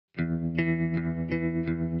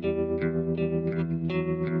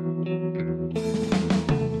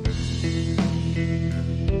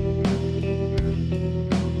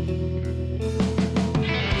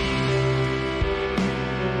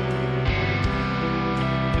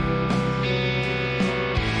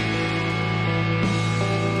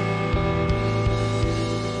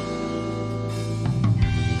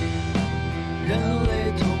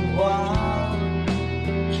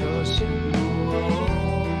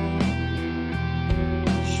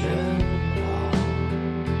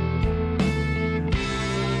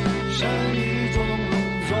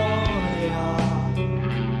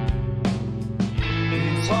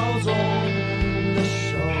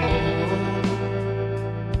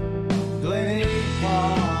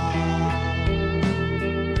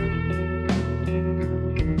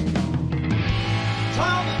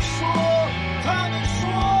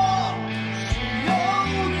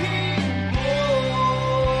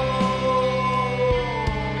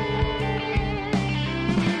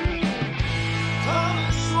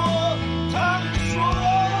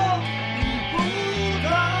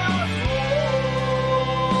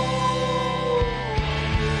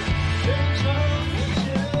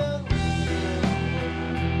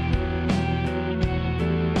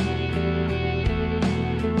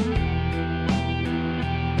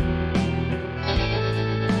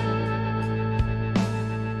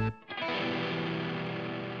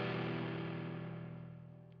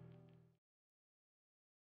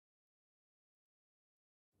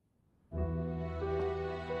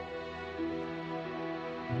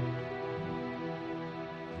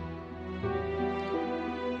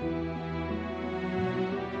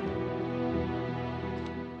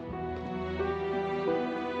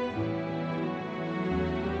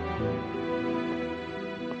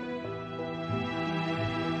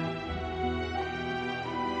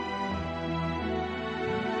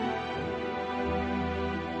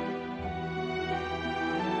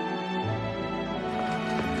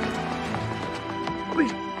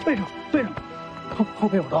对上了，后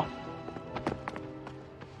背有刀。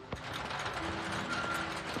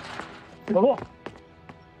小陆，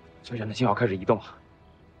小远的信号开始移动了。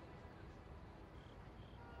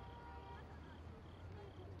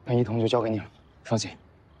那一通就交给你了，放心。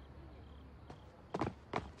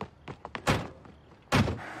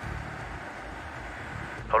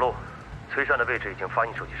小陆，崔善的位置已经发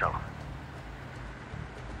你手机上了。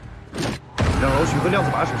让老许和亮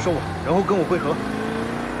子把手收了，然后跟我会合。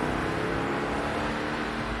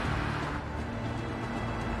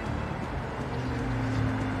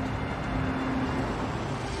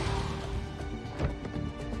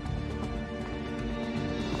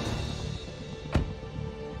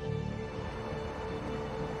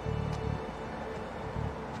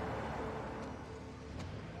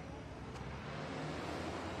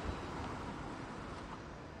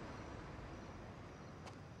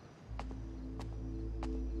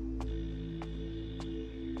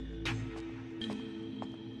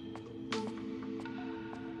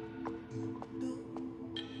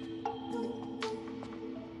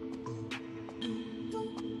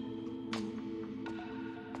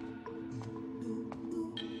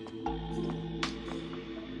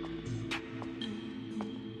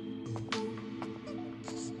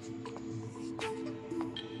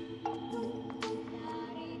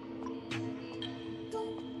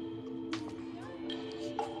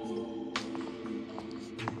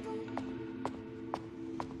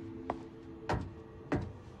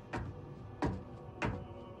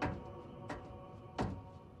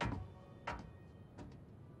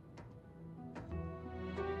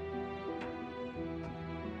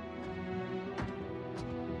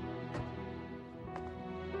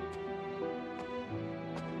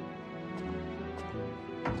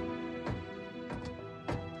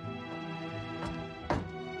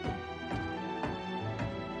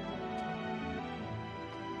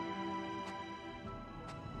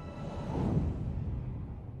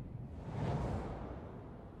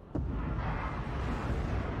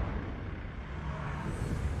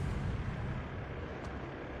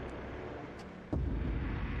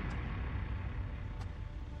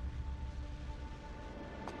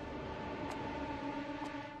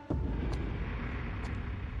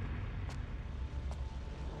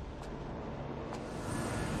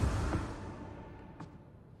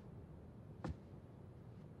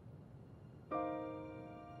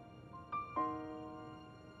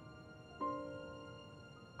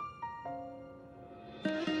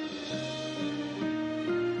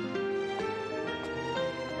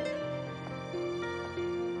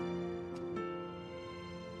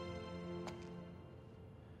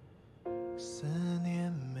 思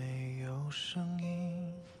念没有声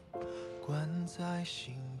音，关在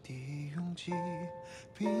心底拥挤，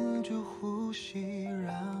屏住呼吸，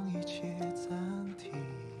让一切暂停。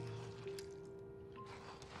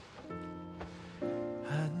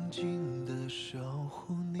安静的守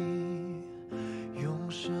护你，用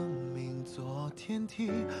生命做天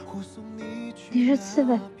梯，护送你去你是刺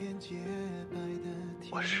猬。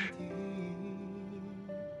我是。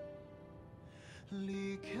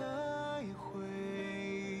 离开会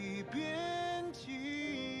边境，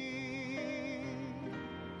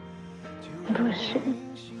不是。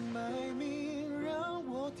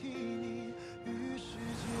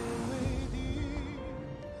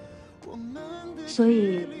所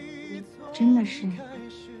以你真的是你？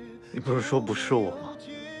你不是说不是我吗？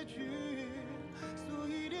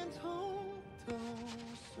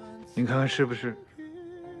你看看是不是？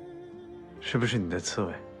是不是你的刺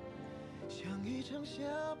猬？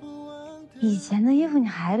 以前的衣服你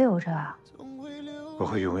还留着啊？我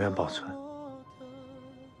会永远保存。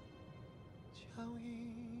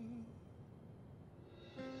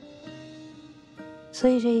所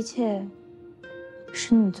以这一切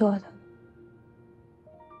是你做的。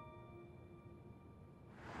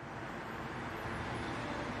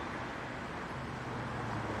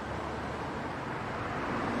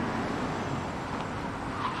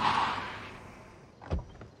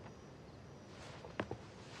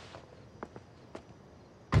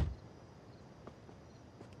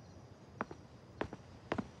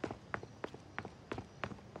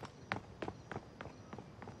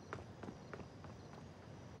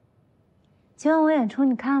今晚我演出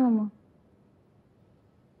你看了吗？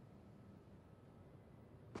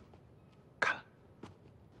看了，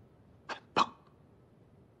很棒。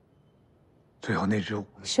最后那支舞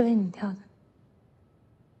是为你跳的。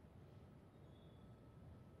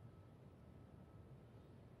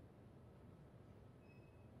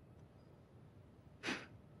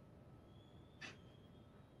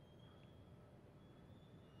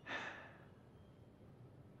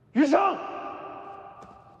余生。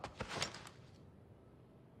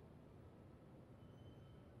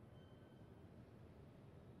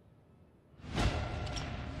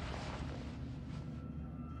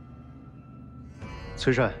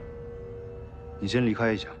崔善，你先离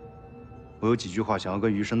开一下，我有几句话想要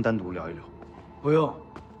跟余生单独聊一聊。不用，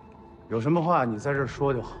有什么话你在这儿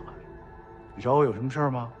说就好了。你找我有什么事儿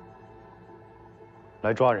吗？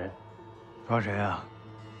来抓人，抓谁啊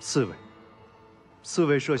？4位，4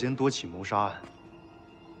位涉嫌多起谋杀案。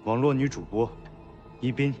网络女主播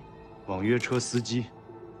宜宾，网约车司机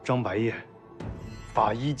张白叶，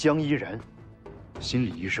法医江依然，心理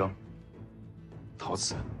医生陶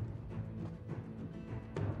瓷。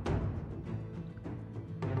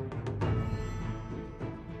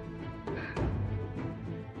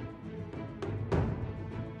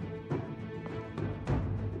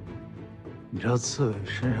你知道刺猬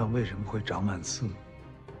身上为什么会长满刺吗？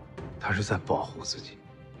他是在保护自己。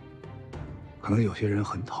可能有些人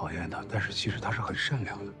很讨厌他，但是其实他是很善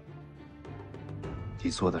良的。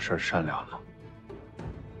你做的事儿善良吗？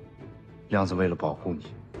亮子为了保护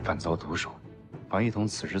你，反遭毒手，把一同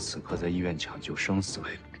此时此刻在医院抢救，生死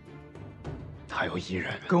未卜。他有一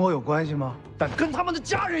人，跟我有关系吗？但跟他们的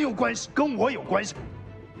家人有关系，跟我有关系。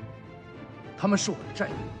他们是我的战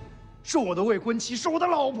友，是我的未婚妻，是我的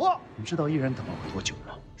老婆。你知道一人等了我多久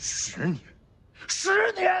吗？10年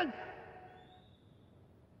，10年！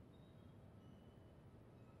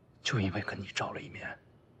就因为跟你照了一面，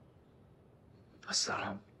他死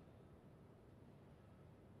了。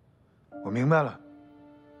我明白了，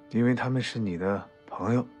因为他们是你的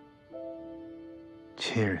朋友、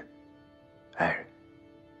亲人、爱人，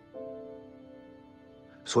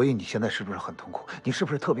所以你现在是不是很痛苦？你是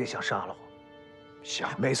不是特别想杀了我？想，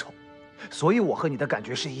没错，所以我和你的感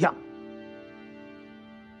觉是一样。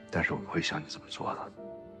但是我不会像你这么做的。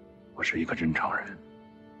我是一个正常人，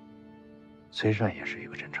崔善也是一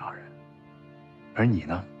个正常人，而你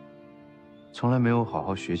呢，从来没有好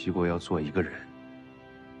好学习过要做一个人。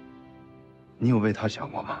你有为他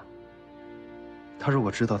想过吗？他如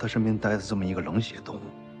果知道他身边待着这么一个冷血动物，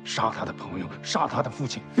杀他的朋友，杀他的父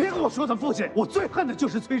亲。别跟我说他父亲，我最恨的就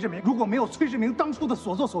是崔志明。如果没有崔志明当初的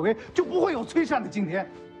所作所为，就不会有崔善的今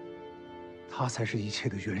天。他才是一切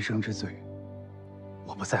的原生之罪。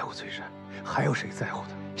我不在乎崔善，还有谁在乎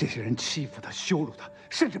他？这些人欺负他、羞辱他，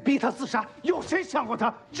甚至逼他自杀，有谁想过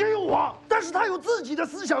他？只有我。但是他有自己的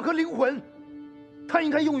思想和灵魂，他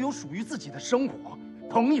应该拥有属于自己的生活、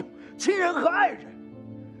朋友、亲人和爱人。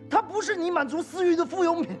他不是你满足私欲的附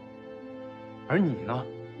庸品。而你呢，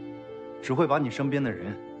只会把你身边的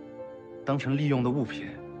人当成利用的物品。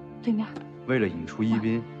对面。为了引出宜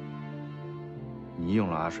宾，你用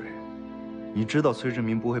了阿水。你知道崔志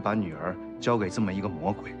明不会把女儿交给这么一个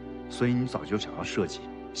魔鬼，所以你早就想要设计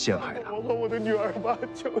陷害他。还我的女儿吧，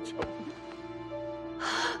求求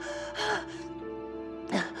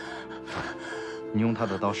你！你用他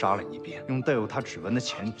的刀杀了宜宾，用带有他指纹的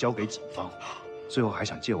钱交给警方，最后还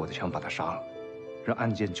想借我的枪把他杀了，让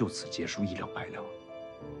案件就此结束，一了百了，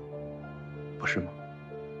不是吗？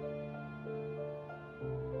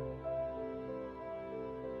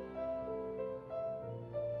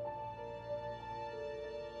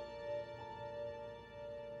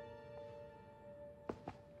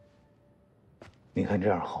你看这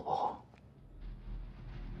样好不好？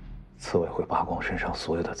刺猬会拔光身上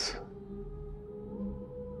所有的刺，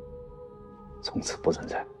从此不存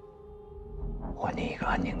在，还你一个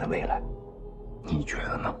安宁的未来。你觉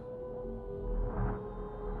得呢？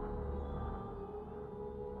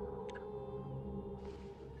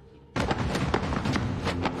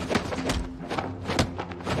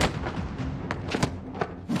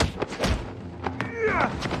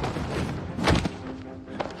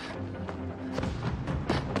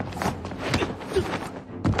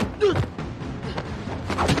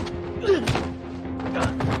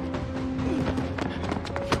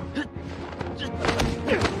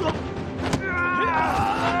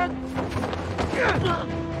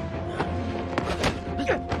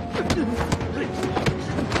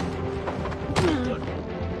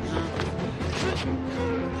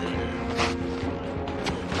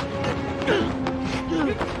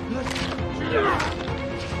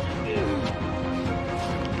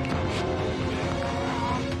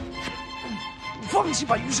放弃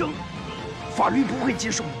吧，余生，法律不会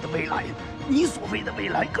接受你的未来。你所谓的未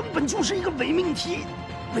来根本就是一个伪命题。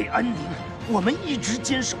为安宁，我们一直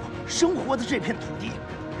坚守生活的这片土地，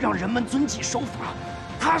让人们遵纪守法，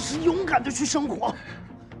踏实勇敢的去生活，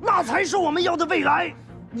那才是我们要的未来。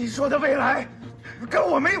你说的未来，跟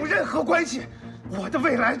我没有任何关系。我的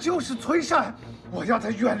未来就是崔善，我要他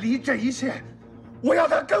远离这一切，我要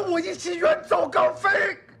他跟我一起远走高飞。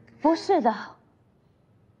不是的，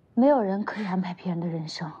没有人可以安排别人的人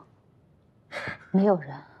生，没有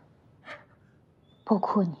人，包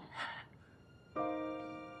括你。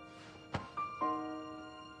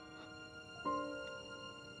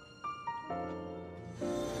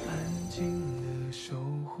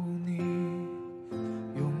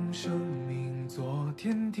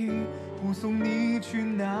去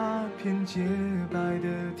那片洁白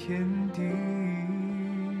的天地，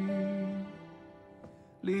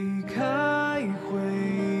离开回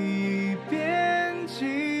忆边境，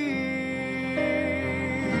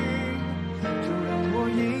就让我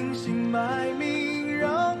隐姓埋名，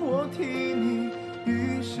让我替你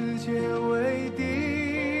与世界为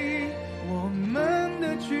敌。我们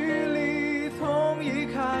的距离从一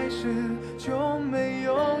开始就没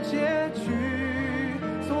有结局，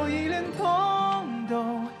所以连痛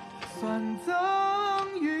都算赠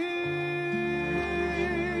予，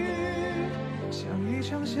像一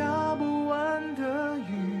场下不完的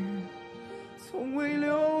雨，从未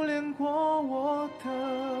留恋过我的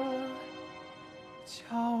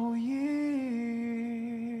脚印。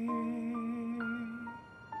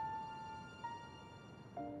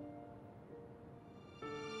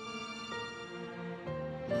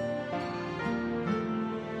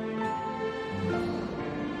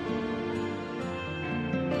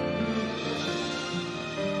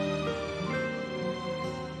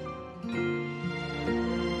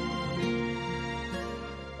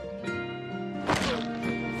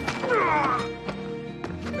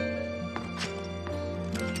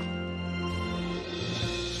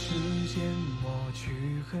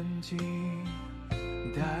痕迹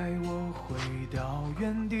带我回到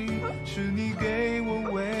原地，是你给我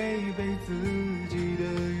违背自己的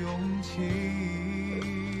勇气，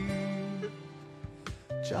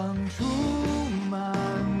长出满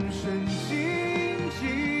身荆棘，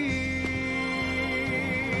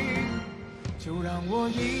就让我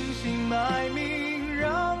隐姓埋名，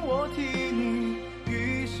让我替你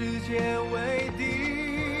与世界为敌。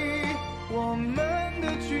我们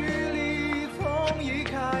的距离从一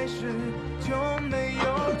开始就没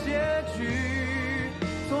有结局，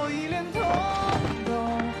所以连痛都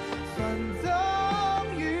算赠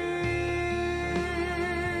予，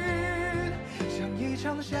像一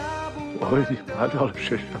场下不完的我已经拿掉了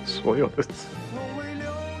身上所有的刺，从未留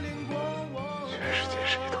恋过我全世界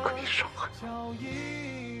谁都可以伤害脚印。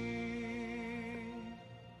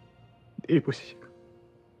你不行。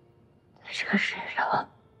在这个世上，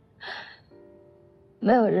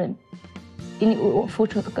没有人比你为我付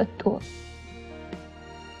出的更多。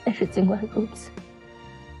但是尽管如此，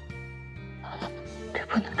这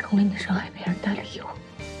不能成为你伤害别人的理由。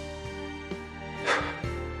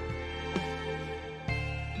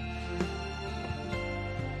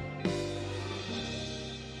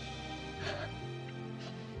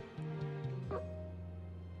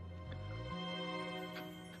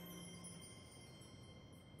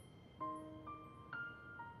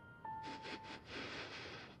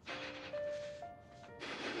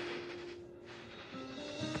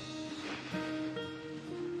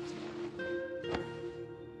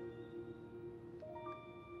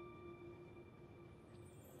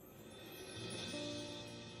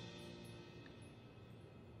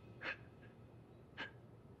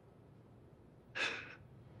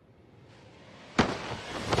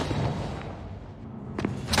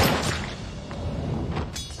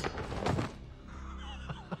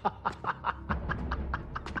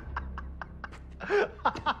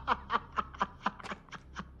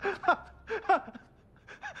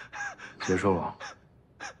结束了。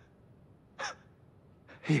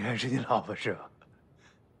依然是你老婆是吧？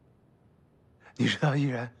你知道依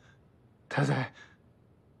然她在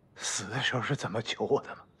死的时候是怎么求我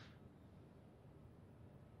的吗？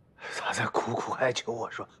她在苦苦哀求我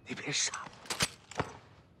说：“你别杀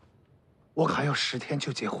我，我还有10天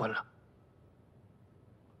就结婚了。”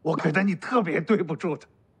我觉得你特别对不住她。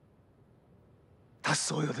她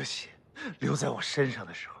所有的血流在我身上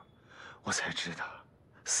的时候，我才知道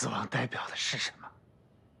死亡代表的是什么。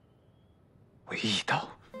我1刀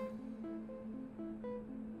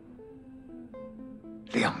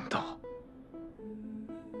，2刀，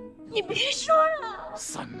你别说了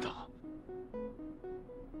，3刀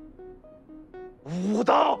，5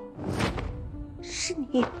刀，是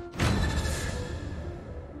你。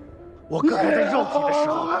我割开他肉体的时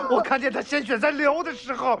候，我看见他鲜血在流的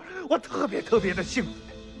时候，我特别的兴奋，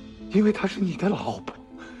因为她是你的老婆，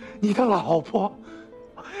你的老婆。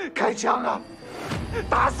开枪啊！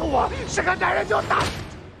打死我！是个男人就打死。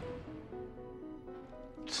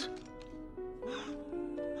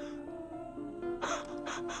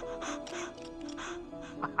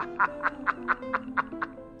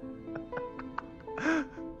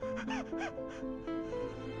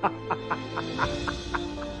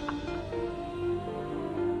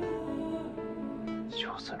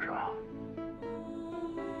就此是吧？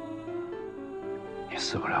你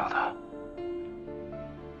死不了的。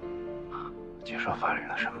接受法律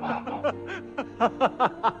的审判吧。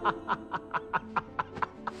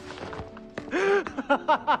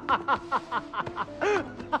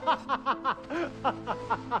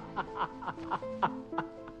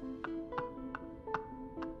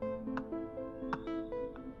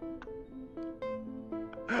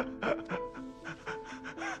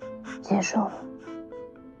结束了，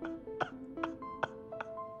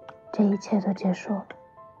这一切都结束了。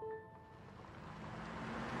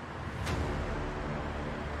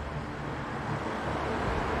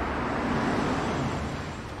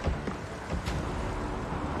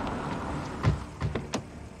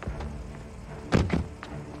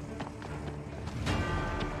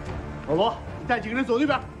老罗，你带几个人走那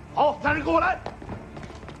边。好，家人跟我来。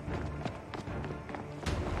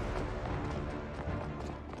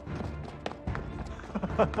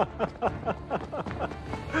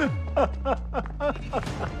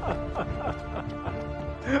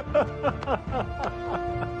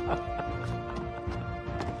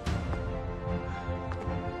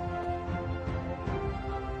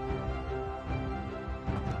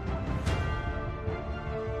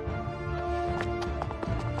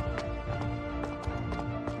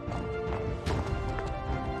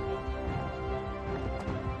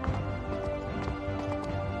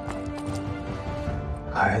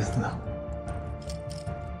孩子呢？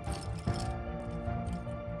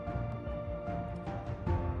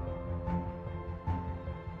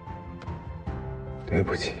对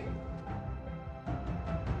不起。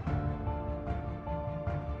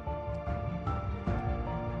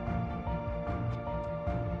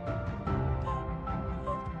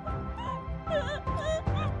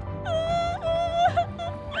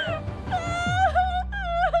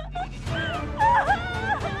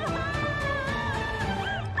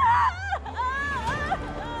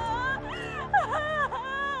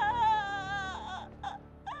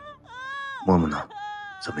默默呢？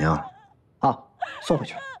怎么样了？啊，送回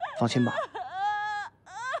去了，放心吧。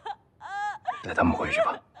带他们回去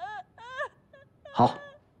吧。好。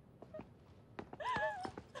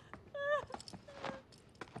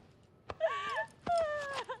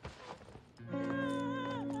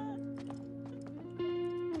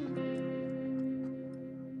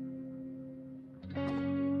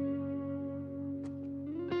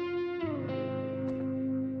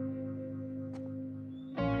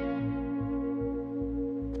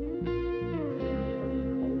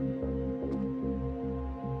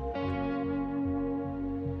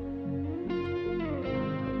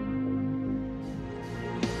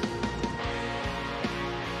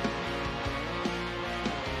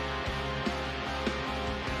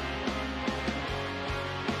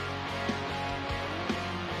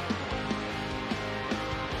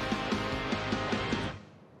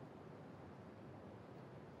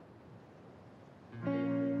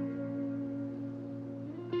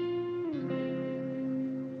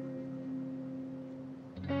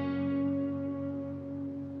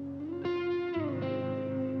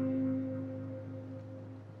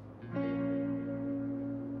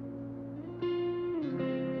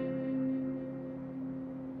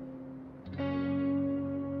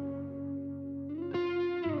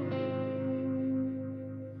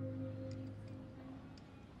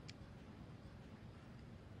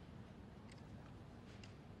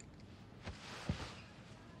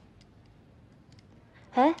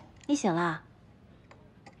哎，你醒啦？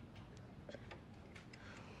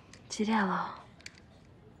几点了？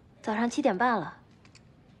早上7点半了。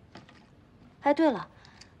哎，对了，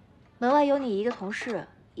门外有你一个同事，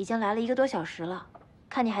已经来了1个多小时了，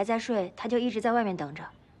看你还在睡，他就一直在外面等着。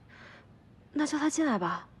那叫他进来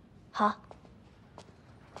吧。好。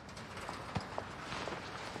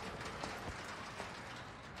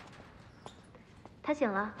他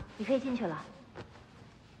醒了，你可以进去了。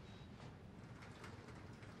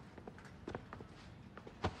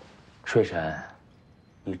睡神，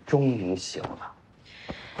你终于醒了。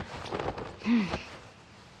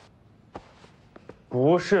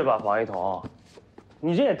不是吧，王一彤，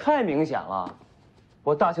你这也太明显了！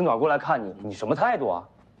我大清早过来看你，你什么态度啊？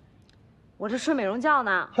我这睡美容觉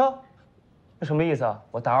呢。哟，这什么意思啊？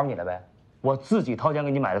我打扰你了呗？我自己掏钱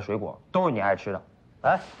给你买的水果，都是你爱吃的。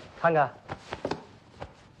来，看看。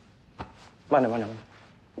慢点，慢点，慢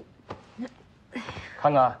点。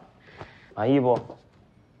看看，满意不？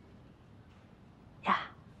呀，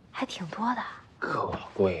还挺多的。可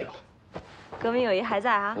贵了。革命友谊还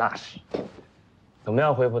在啊？那是。怎么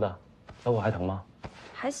样恢复的？腰部还疼吗？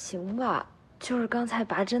还行吧，就是刚才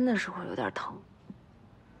拔针的时候有点疼。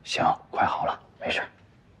行，快好了，没事。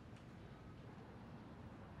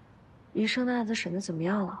余生的案子审得怎么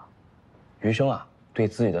样了？余生啊，对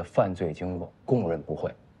自己的犯罪经过供认不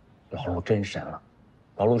讳。老陆真神了，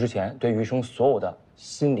老陆之前对余生所有的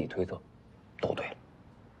心理推测，都对了。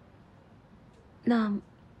那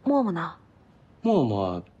默默呢？默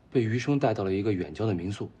默被余生带到了一个远郊的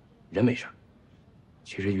民宿，人没事。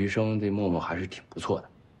其实余生对默默还是挺不错的，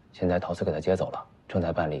现在陶瓷给他接走了，正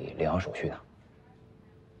在办理领养手续呢。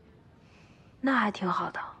那还挺好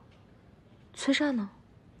的。崔善呢？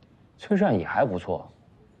崔善也还不错，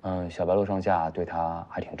小白鹿上下对他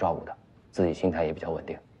还挺照顾的，自己心态也比较稳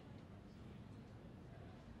定。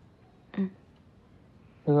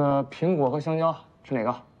那个苹果和香蕉吃哪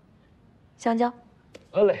个？香蕉。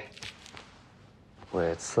嘞。我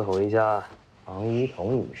也伺候一下王一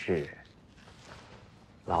彤女士，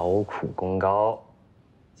劳苦功高，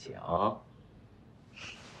请。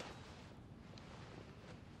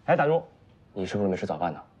哎，大钟，你是不是没吃早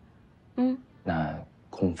饭呢？那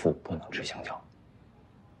空腹不能吃香蕉，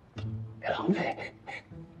别浪费。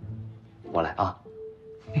我来啊。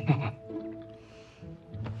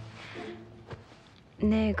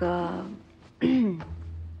那个，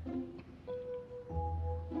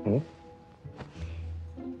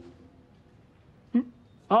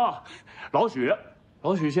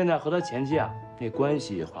老许现在和他前妻啊，那关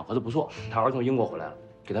系缓和的不错。他儿子从英国回来了，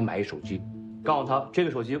给他买一手机，告诉他这个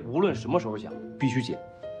手机无论什么时候响必须接。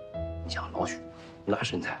你想老许那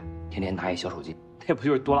身材，天天拿一小手机，那不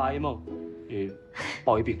就是哆啦 A 梦，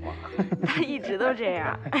抱一饼吗？他一直都这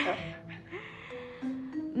样。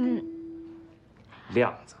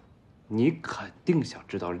亮子，你肯定想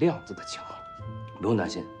知道亮子的情况，不用担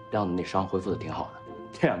心，亮子那伤恢复的挺好的。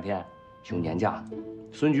这2天休年假呢，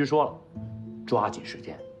孙局说了，抓紧时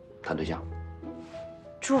间谈对象。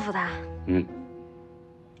祝福他。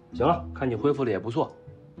行了，看你恢复的也不错，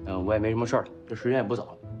我也没什么事儿了，这时间也不早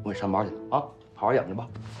了，我也上班去了啊，好好养着吧。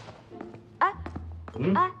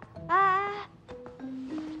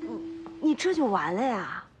你这就完了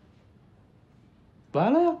呀？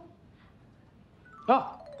完了呀。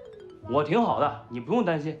啊，我挺好的，你不用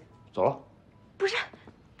担心。走了。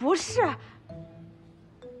不是，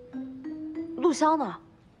陆萧呢？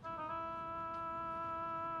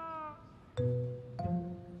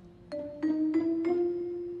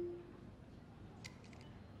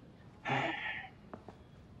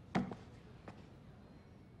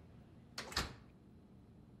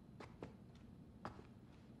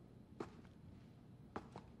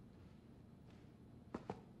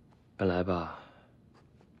本来吧，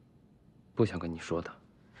不想跟你说的。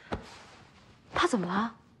他怎么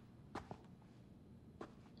了？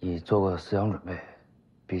你做过思想准备，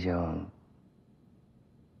毕竟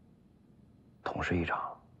同事一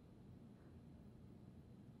场。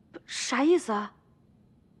啥意思啊？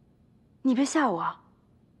你别吓我。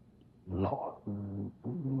老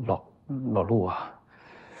陆啊，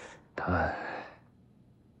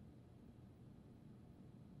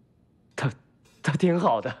他挺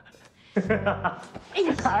好的。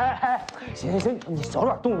哎，行，你少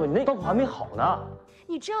点动作，你那刀口还没好呢。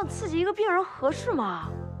你这样刺激一个病人合适吗？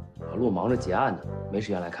老陆忙着结案呢，没时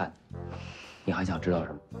间来看你。你还想知道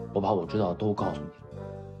什么？我把我知道的都告诉你。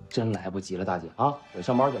真来不及了，大姐啊，我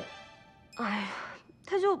上班去了。哎呀，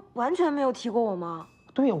他就完全没有提过我吗？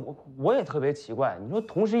对呀，我也特别奇怪。你说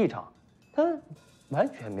同事一场，他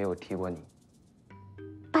完全没有提过你，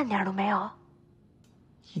半点都没有，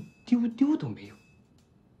一丢丢都没有。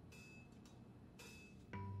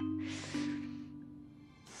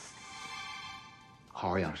好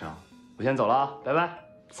好养伤，我先走了啊，拜拜。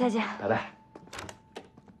再见，拜拜。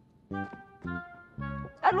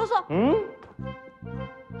哎，卢总，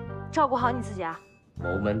照顾好你自己啊。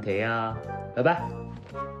冇问题啊，拜拜。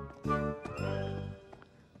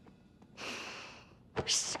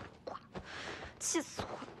傻瓜，气死我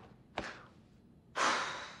了！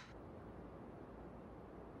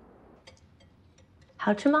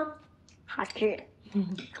好吃吗？好吃。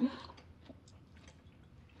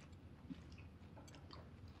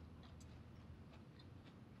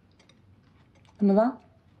怎么了？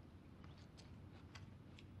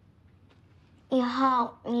以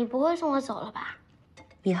后你不会送我走了吧？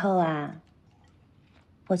以后啊，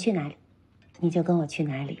我去哪里，你就跟我去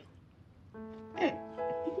哪里。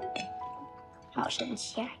好神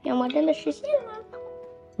奇啊！愿望真的实现了。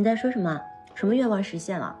你在说什么？什么愿望实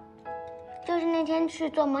现了？就是那天去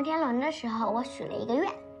坐摩天轮的时候，我许了一个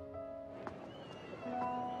愿，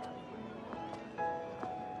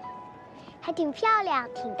还挺漂亮，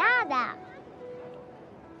挺大的。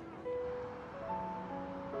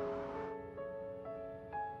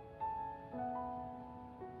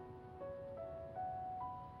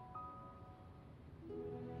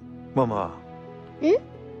默默，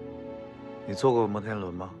你坐过摩天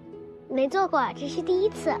轮吗？没坐过，这是第一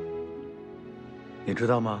次。你知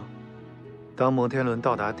道吗？当摩天轮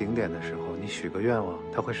到达顶点的时候，你许个愿望，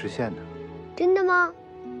它会实现的。真的吗？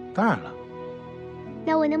当然了，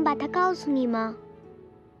那我能把它告诉你吗？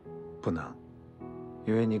不能，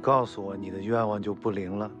因为你告诉我，你的愿望就不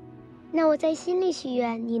灵了。那我在心里许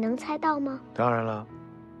愿，你能猜到吗？当然了。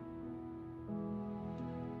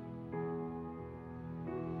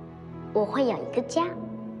我会有一个家，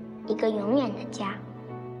一个永远的家。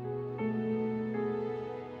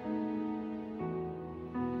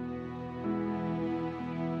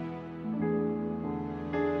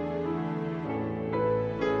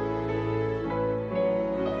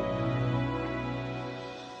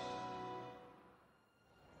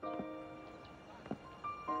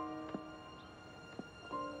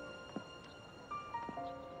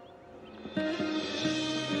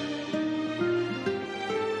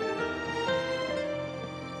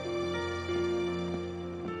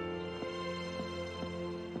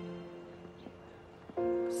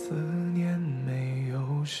思念没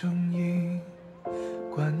有声音，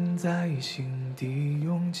关在心底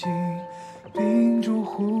拥挤，屏住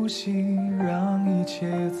呼吸，让一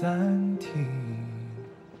切暂停。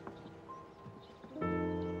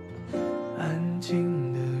安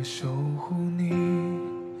静地守护你，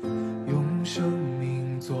用生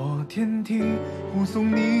命做天梯，护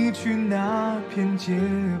送你去那片洁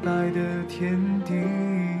白的天地。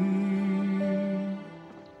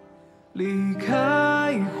离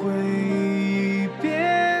开回忆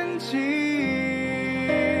边境，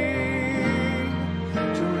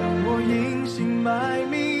就让我隐姓埋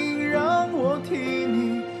名，让我替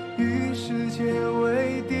你与世界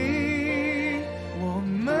为敌。我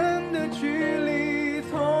们的距离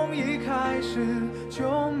从一开始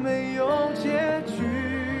就没有结局，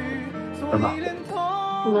所以连痛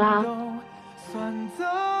都算赠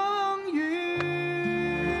予。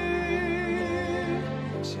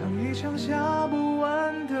像一场下不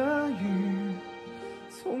完的雨，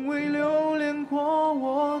从未留恋过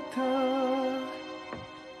我的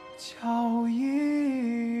脚印。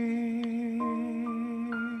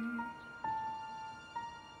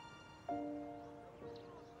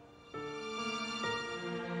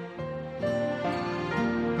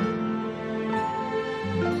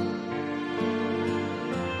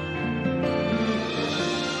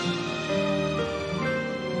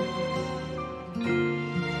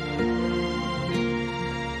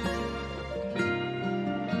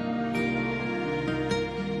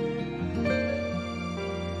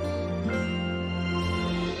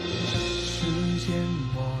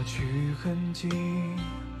痕迹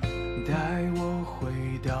带我回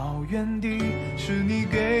到原地，是你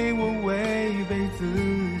给我违背自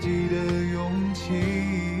己的勇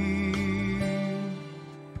气，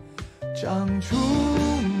长出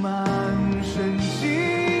满身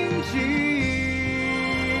荆棘，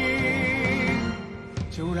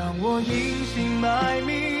就让我隐姓埋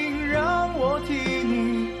名，让我替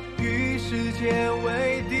你与世界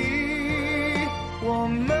为敌。我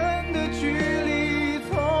们的距离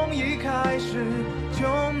从一开始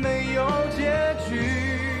就没有结局。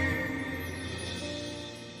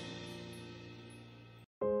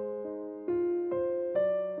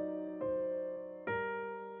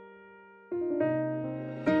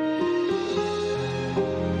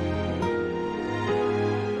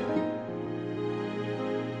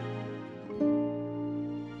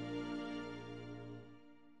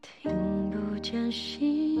听不见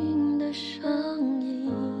心的声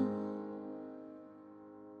音，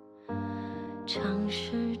尝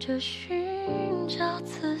试着寻找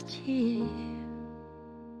自己，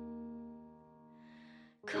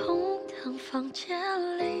空荡房间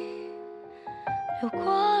里流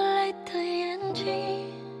过泪的眼睛，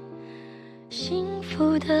幸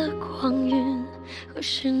福的光晕何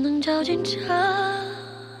时能照进这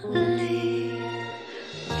里？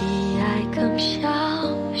比爱更小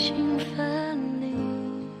心分离，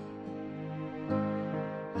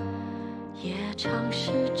也尝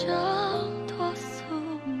试着多宿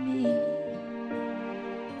命。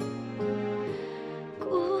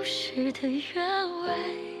故事的原委，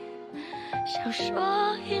想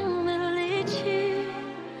说已没力气，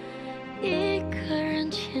一个人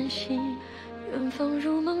前行，远方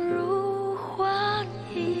如梦如幻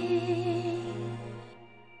影。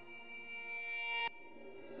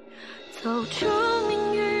走出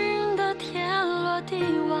命运的天罗地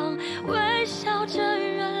网，微笑着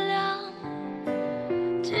原谅，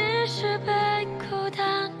即使被孤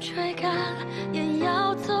单追赶，也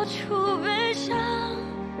要走出悲伤。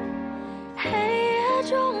黑夜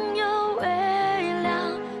中有微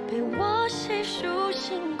亮，被我细数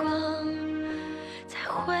星光，在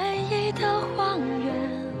回忆的荒原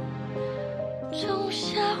种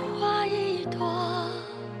下花一朵，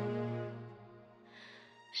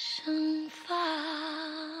盛放。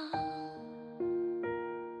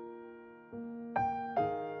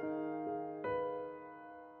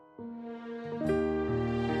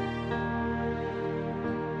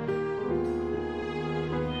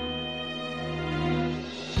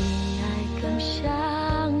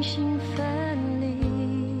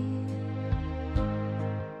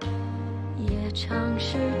也尝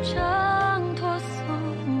试挣脱宿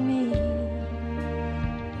命。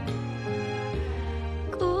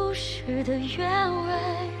故事的原委，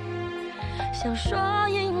想说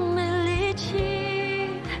因没力气，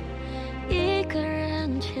一个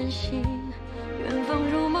人前行，远方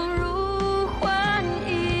如梦如幻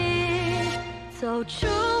影，走出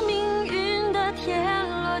命运的天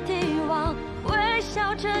罗地网，微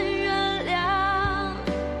笑着原谅，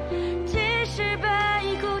即使被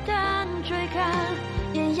孤单追赶，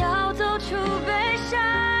也要走出悲伤。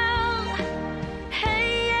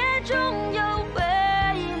黑夜中有微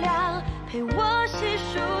亮，陪我细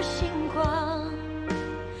数星光，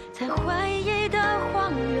在回忆的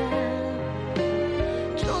荒原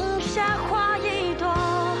种下花一朵，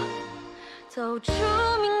走出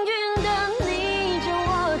命运的你争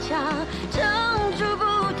我抢，争住不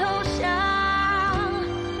投降，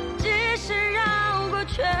即使绕过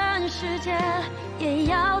全世界，也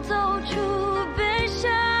要走出